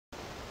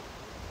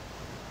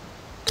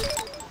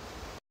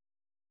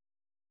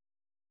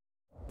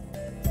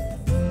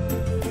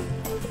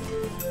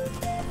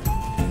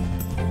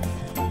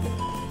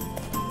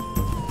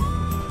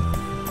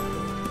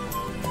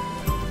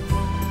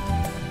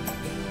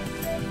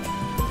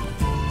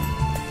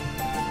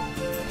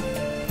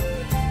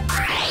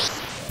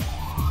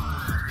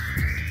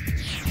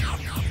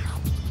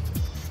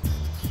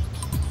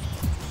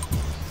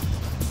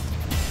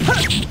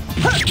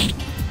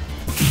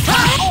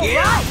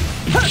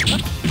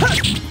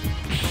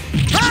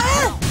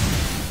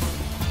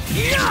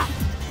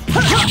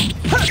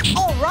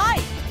All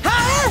right!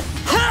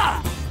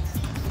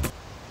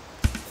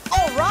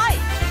 All right!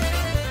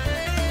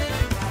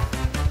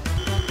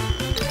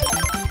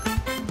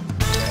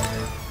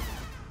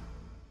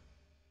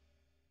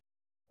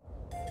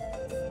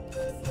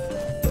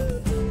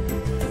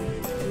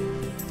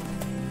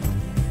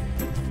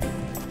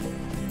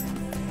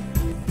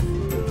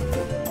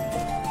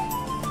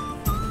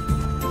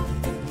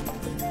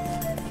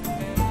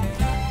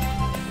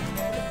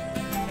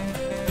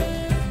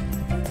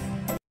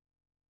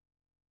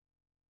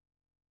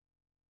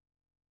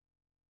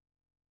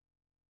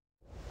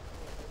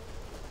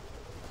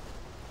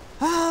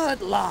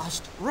 At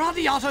last,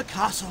 Radiata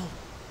Castle.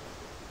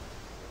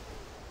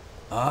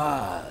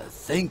 Ah,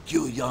 thank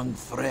you, young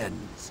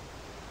friends.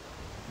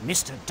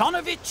 Mr.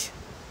 Donovich,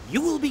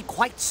 you will be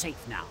quite safe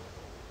now.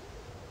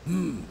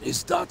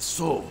 Is that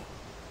so?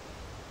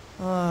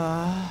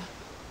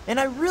 And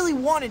I really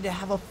wanted to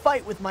have a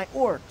fight with my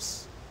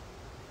orcs.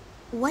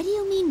 What do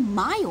you mean,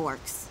 my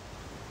orcs?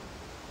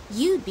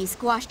 You'd be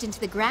squashed into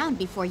the ground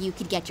before you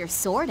could get your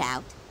sword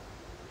out.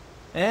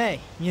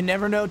 Hey, you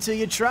never know till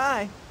you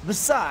try.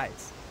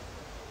 Besides,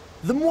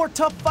 the more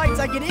tough fights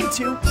I get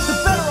into,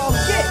 the better I'll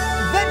get.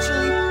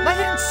 Eventually, my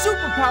hidden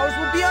superpowers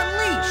will be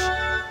unleashed.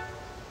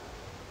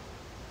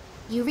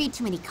 You read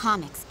too many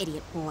comics,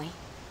 idiot boy.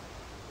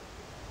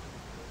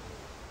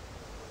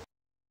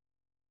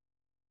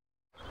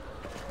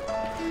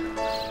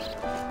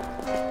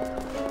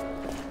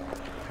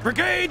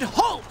 Brigade,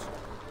 halt!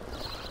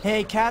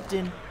 Hey,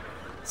 Captain.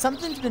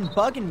 Something's been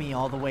bugging me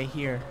all the way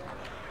here.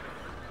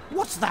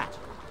 What's that?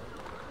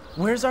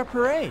 Where's our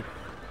parade?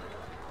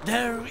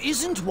 There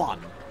isn't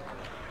one.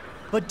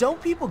 But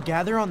don't people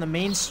gather on the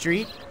main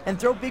street and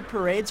throw big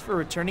parades for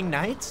returning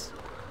knights?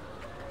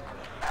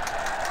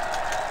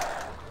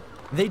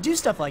 They do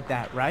stuff like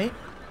that, right?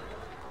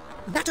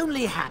 That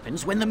only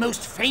happens when the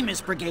most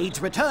famous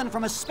brigades return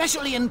from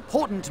especially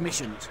important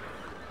missions.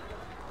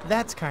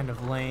 That's kind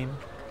of lame.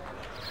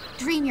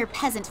 Dream your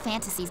peasant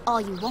fantasies all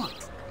you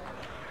want.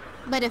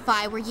 But if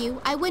I were you,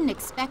 I wouldn't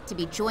expect to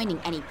be joining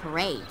any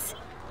parades.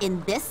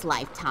 In this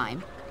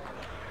lifetime.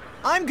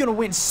 I'm gonna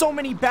win so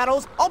many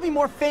battles, I'll be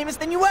more famous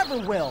than you ever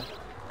will!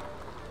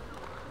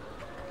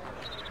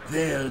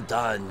 Well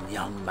done,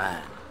 young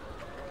man.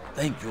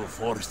 Thank you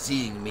for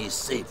seeing me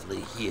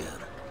safely here.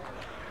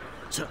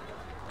 Sir.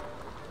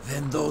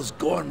 When those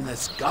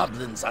gormless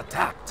goblins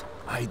attacked,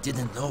 I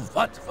didn't know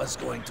what was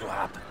going to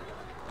happen.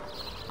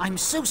 I'm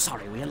so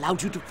sorry we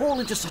allowed you to fall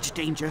into such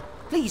danger.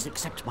 Please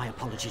accept my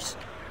apologies.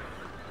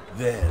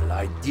 Well,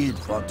 I did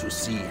want to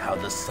see how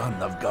the son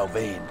of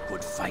Gawain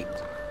could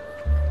fight.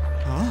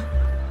 Huh?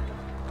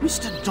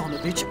 Mr.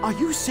 Donovich, are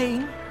you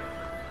saying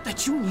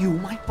that you knew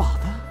my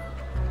father?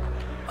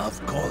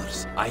 Of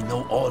course, I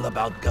know all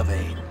about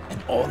Gawain,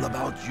 and all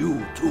about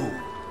you, too.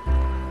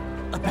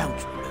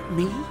 About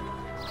me?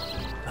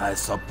 I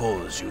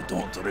suppose you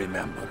don't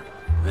remember.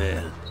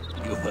 Well,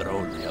 you were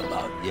only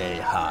about yay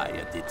high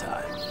at the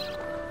time.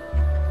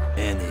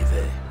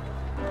 Anyway,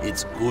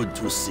 it's good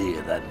to see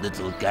that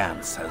little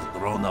Gantz has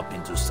grown up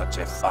into such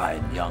a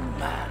fine young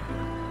man.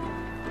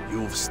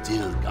 You've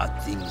still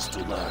got things to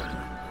learn,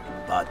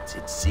 but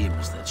it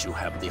seems that you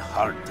have the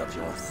heart of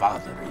your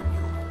father in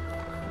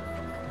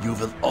you. You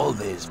will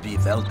always be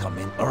welcome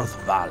in Earth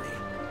Valley.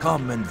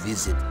 Come and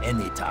visit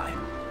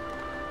anytime.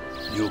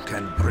 You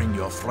can bring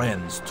your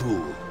friends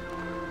too.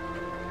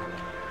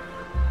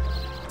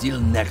 Till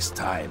next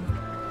time.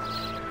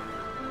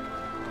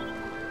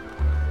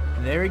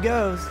 There he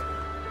goes.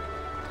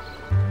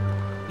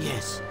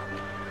 Yes.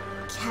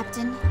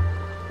 Captain,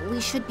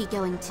 we should be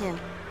going too.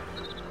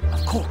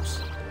 Of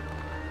course.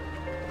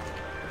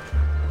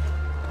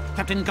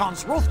 Captain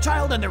Gans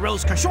Rothschild and the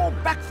Rose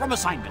Cachon back from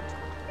assignment.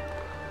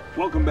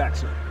 Welcome back,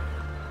 sir.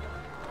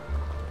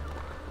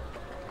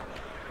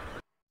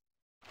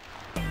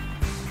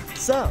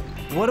 So,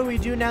 what do we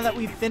do now that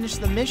we've finished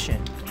the mission?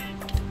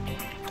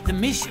 The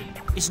mission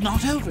is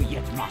not over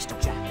yet, Master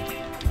Jack.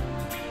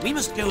 We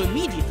must go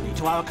immediately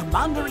to our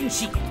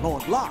Commander-in-Chief,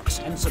 Lord Larks,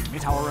 and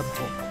submit our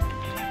report.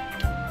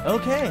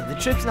 Okay, the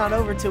trip's not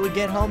over till we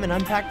get home and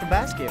unpack the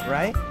basket,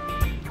 right?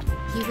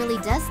 He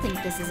really does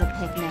think this is a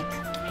picnic.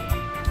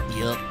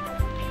 Yup.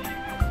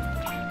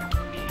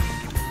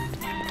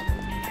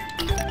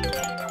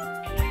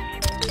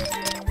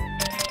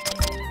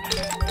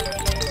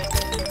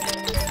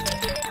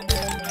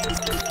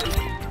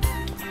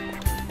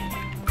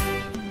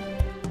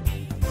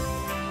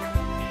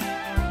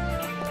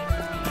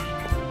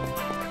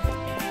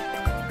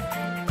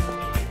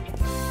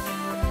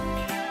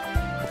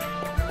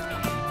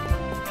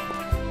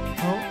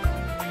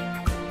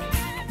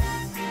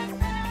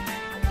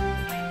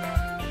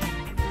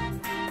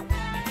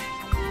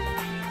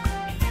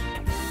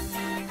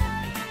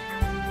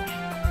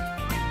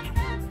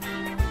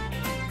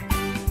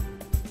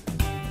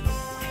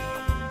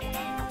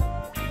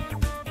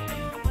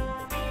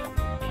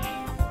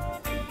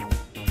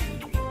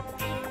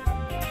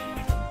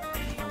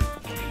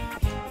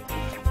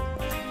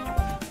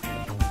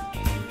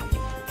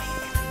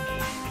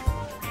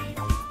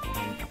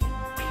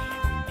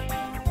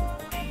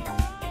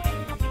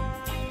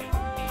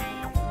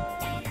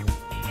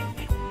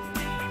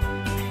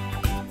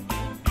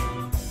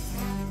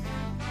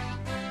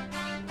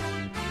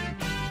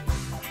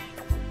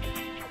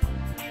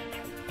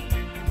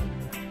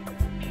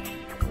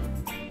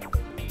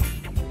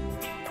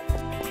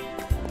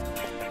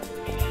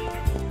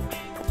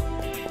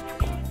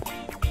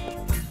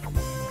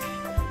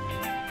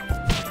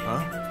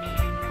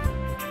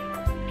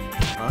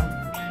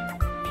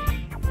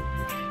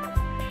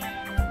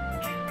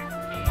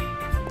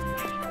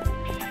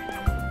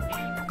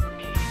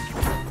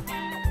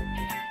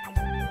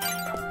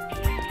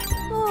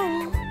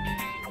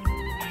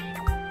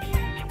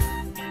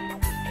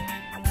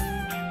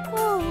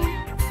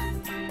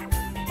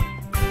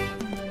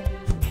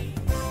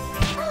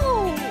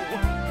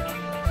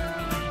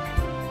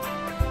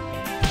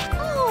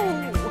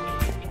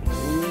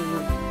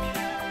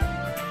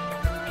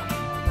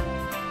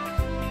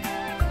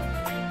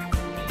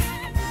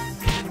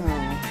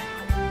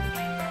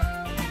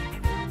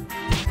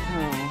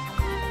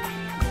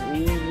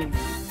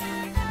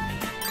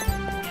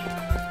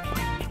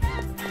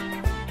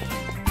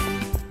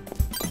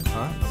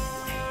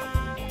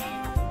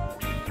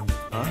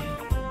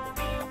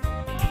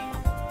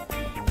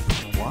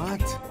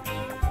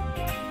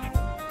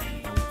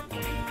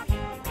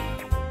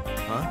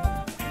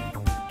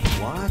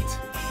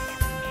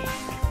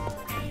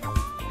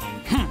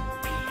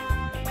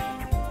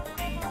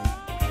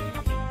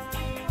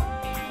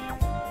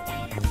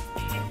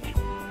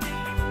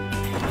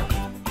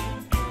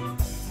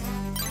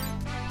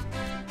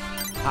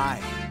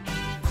 Hi.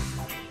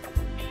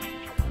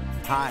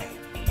 Hi.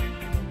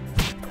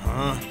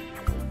 Huh?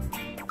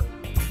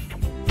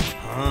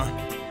 Huh?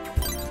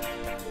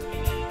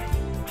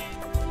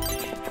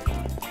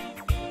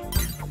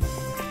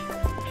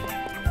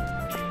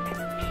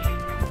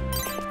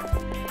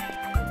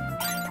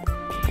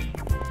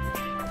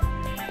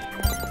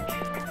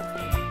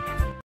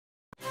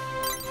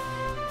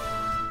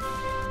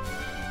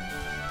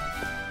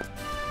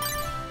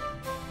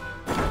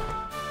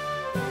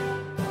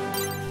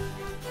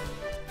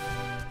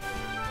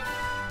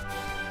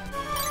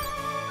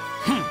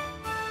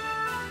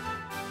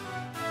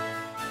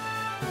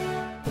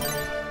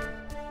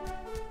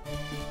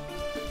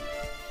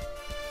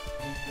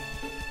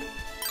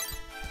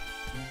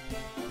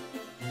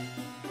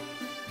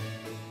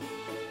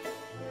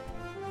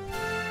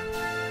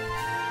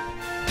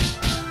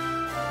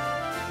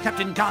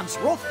 Captain Gans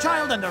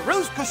Rothschild and the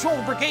Rose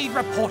Patrol Brigade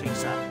reporting,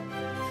 sir.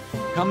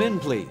 Come in,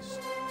 please.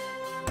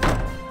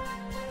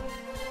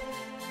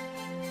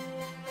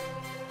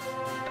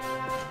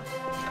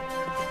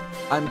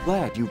 I'm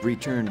glad you've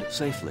returned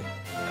safely.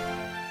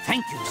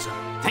 Thank you, sir.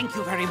 Thank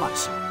you very much,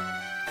 sir.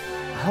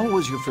 How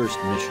was your first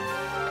mission?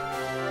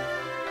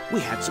 We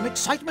had some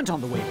excitement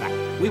on the way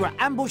back. We were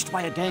ambushed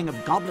by a gang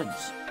of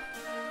goblins.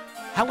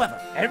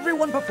 However,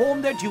 everyone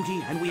performed their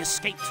duty and we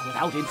escaped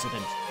without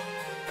incident.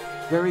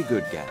 Very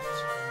good, Gans.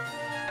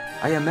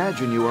 I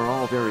imagine you are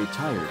all very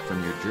tired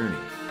from your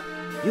journey.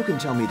 You can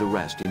tell me the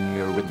rest in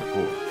your written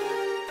report.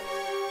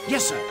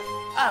 Yes, sir.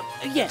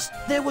 Yes,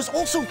 there was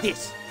also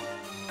this.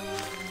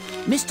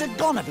 Mr.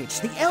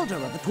 Gonovich, the elder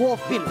of the dwarf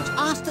village,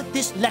 asked that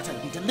this letter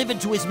be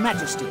delivered to His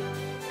Majesty.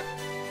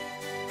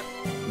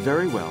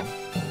 Very well.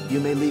 You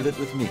may leave it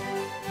with me.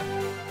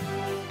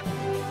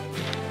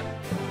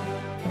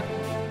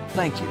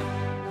 Thank you.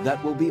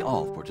 That will be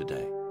all for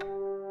today.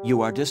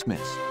 You are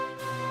dismissed.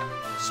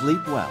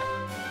 Sleep well.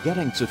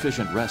 Getting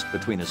sufficient rest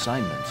between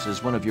assignments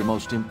is one of your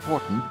most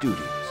important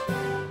duties.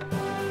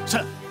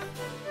 Sir.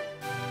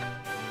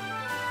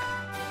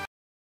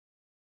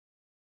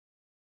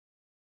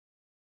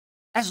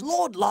 As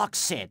Lord Locke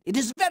said, it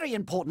is very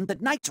important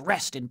that knights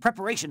rest in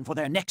preparation for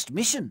their next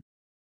mission.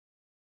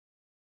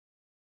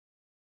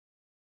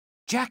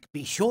 Jack,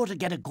 be sure to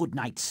get a good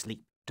night's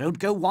sleep. Don't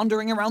go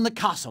wandering around the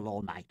castle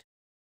all night.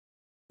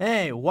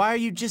 Hey, why are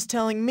you just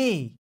telling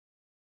me?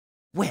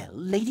 Well,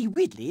 Lady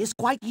Ridley is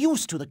quite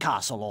used to the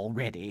castle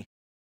already.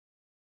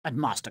 And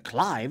Master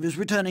Clive is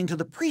returning to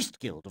the Priest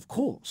Guild, of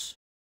course.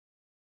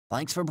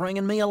 Thanks for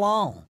bringing me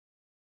along.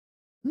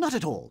 Not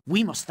at all.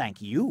 We must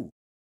thank you.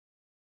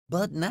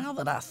 But now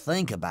that I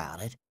think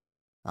about it,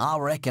 I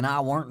reckon I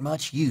weren't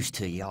much use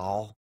to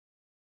y'all.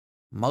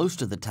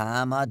 Most of the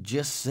time, I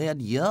just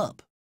said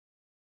yup.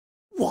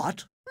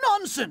 What?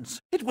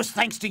 Nonsense! It was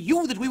thanks to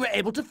you that we were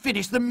able to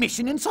finish the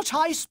mission in such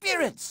high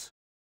spirits.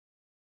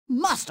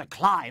 Master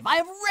Clive, I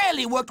have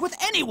rarely worked with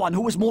anyone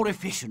who was more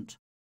efficient.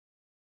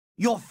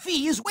 Your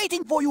fee is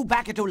waiting for you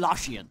back at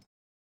Olashian.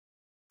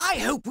 I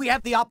hope we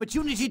have the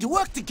opportunity to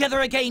work together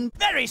again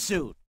very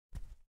soon.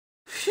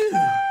 Phew.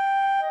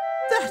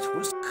 That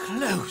was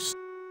close.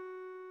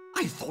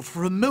 I thought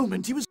for a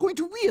moment he was going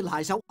to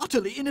realize how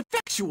utterly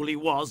ineffectual he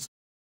was.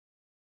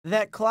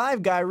 That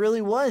Clive guy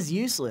really was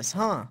useless,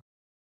 huh?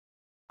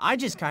 I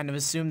just kind of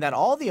assumed that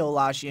all the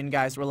Olashian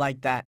guys were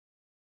like that.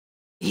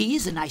 He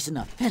is a nice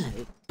enough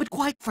fellow, but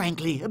quite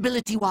frankly,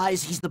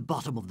 ability-wise, he's the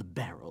bottom of the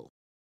barrel.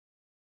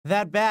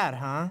 That bad,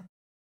 huh?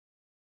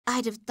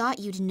 I'd have thought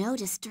you'd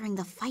notice during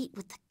the fight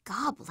with the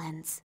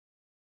goblins.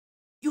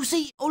 You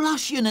see,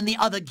 Olashian and the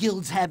other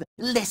guilds have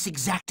less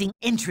exacting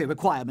entry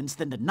requirements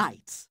than the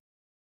knights.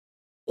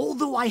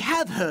 Although I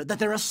have heard that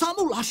there are some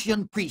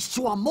Olashian priests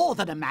who are more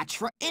than a match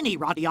for any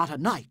Radiata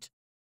knight.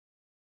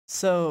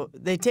 So,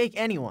 they take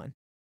anyone?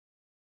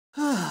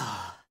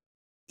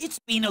 It's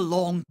been a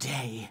long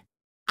day.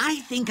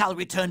 I think I'll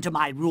return to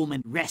my room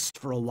and rest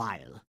for a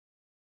while.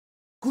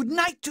 Good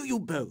night to you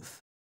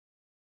both.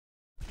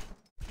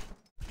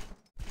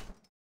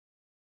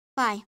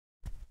 Bye.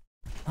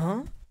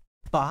 Huh?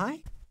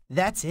 Bye?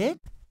 That's it?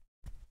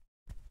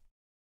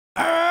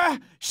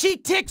 She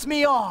ticks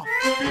me off!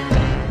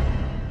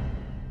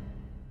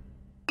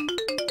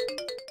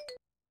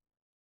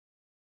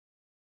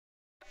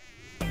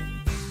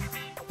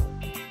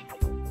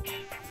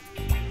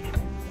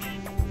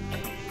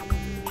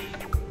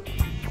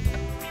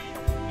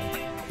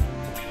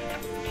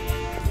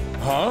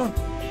 Huh?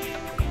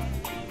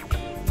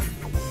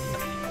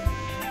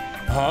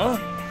 Huh?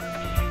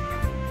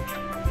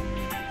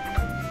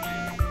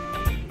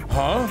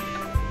 Huh?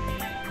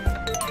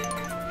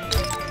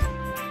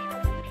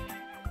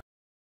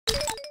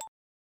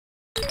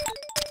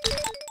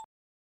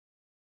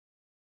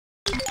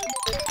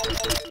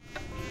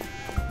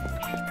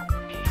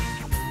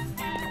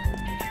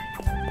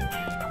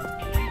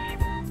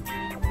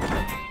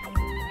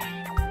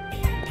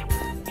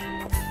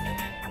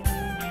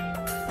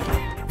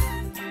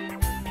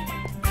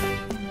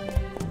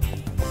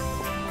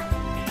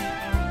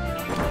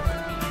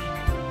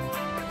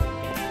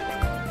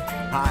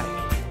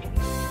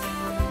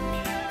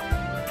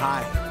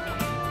 Hi.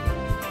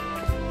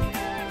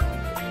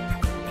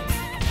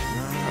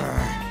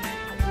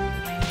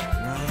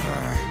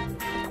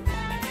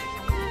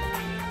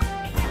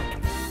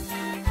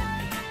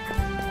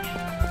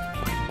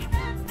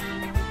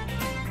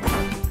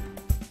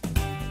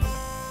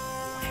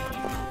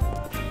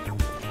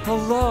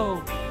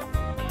 Hello.